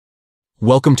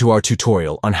Welcome to our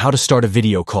tutorial on how to start a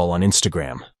video call on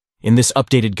Instagram. In this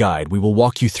updated guide, we will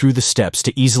walk you through the steps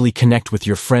to easily connect with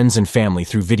your friends and family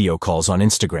through video calls on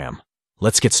Instagram.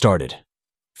 Let's get started.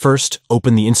 First,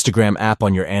 open the Instagram app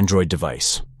on your Android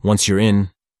device. Once you're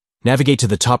in, navigate to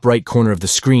the top right corner of the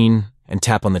screen and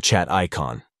tap on the chat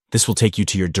icon. This will take you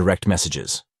to your direct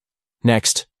messages.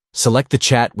 Next, select the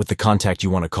chat with the contact you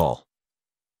want to call.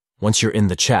 Once you're in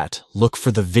the chat, look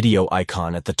for the video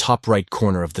icon at the top right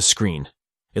corner of the screen.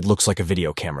 It looks like a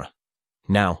video camera.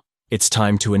 Now, it's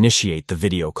time to initiate the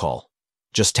video call.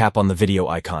 Just tap on the video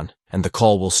icon, and the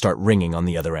call will start ringing on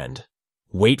the other end.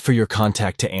 Wait for your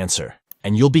contact to answer,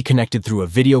 and you'll be connected through a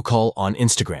video call on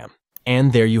Instagram.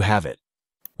 And there you have it.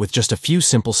 With just a few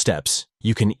simple steps,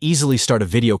 you can easily start a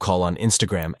video call on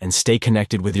Instagram and stay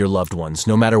connected with your loved ones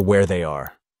no matter where they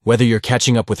are. Whether you're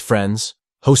catching up with friends,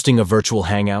 hosting a virtual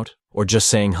hangout, or just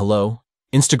saying hello,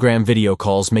 Instagram video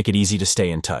calls make it easy to stay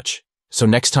in touch. So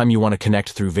next time you want to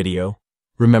connect through video,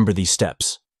 remember these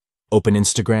steps. Open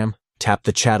Instagram, tap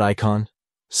the chat icon,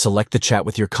 select the chat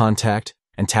with your contact,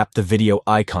 and tap the video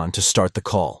icon to start the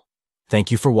call. Thank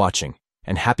you for watching,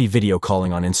 and happy video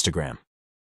calling on Instagram.